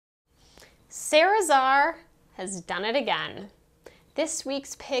Sarah Czar has done it again. This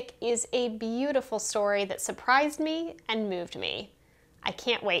week's pick is a beautiful story that surprised me and moved me. I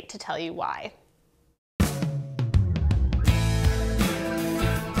can't wait to tell you why.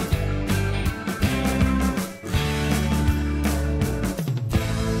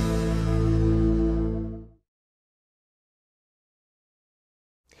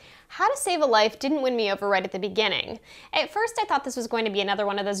 How to Save a Life didn't win me over right at the beginning. At first I thought this was going to be another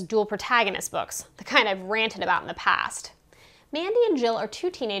one of those dual protagonist books, the kind I've ranted about in the past. Mandy and Jill are two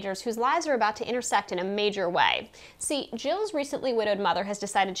teenagers whose lives are about to intersect in a major way. See, Jill's recently widowed mother has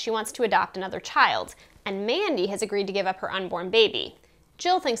decided she wants to adopt another child, and Mandy has agreed to give up her unborn baby.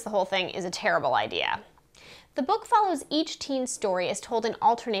 Jill thinks the whole thing is a terrible idea. The book follows each teen's story as told in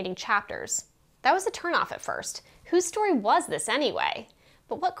alternating chapters. That was a turnoff at first. Whose story was this anyway?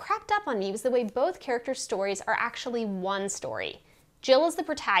 But what cracked up on me was the way both characters' stories are actually one story. Jill is the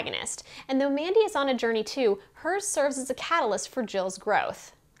protagonist, and though Mandy is on a journey too, hers serves as a catalyst for Jill's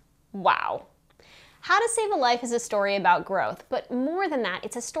growth. Wow. How to Save a Life is a story about growth, but more than that,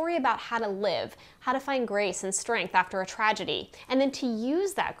 it's a story about how to live, how to find grace and strength after a tragedy, and then to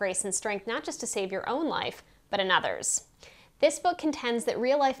use that grace and strength not just to save your own life, but another's. This book contends that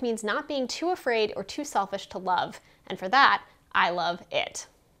real life means not being too afraid or too selfish to love, and for that, I love it.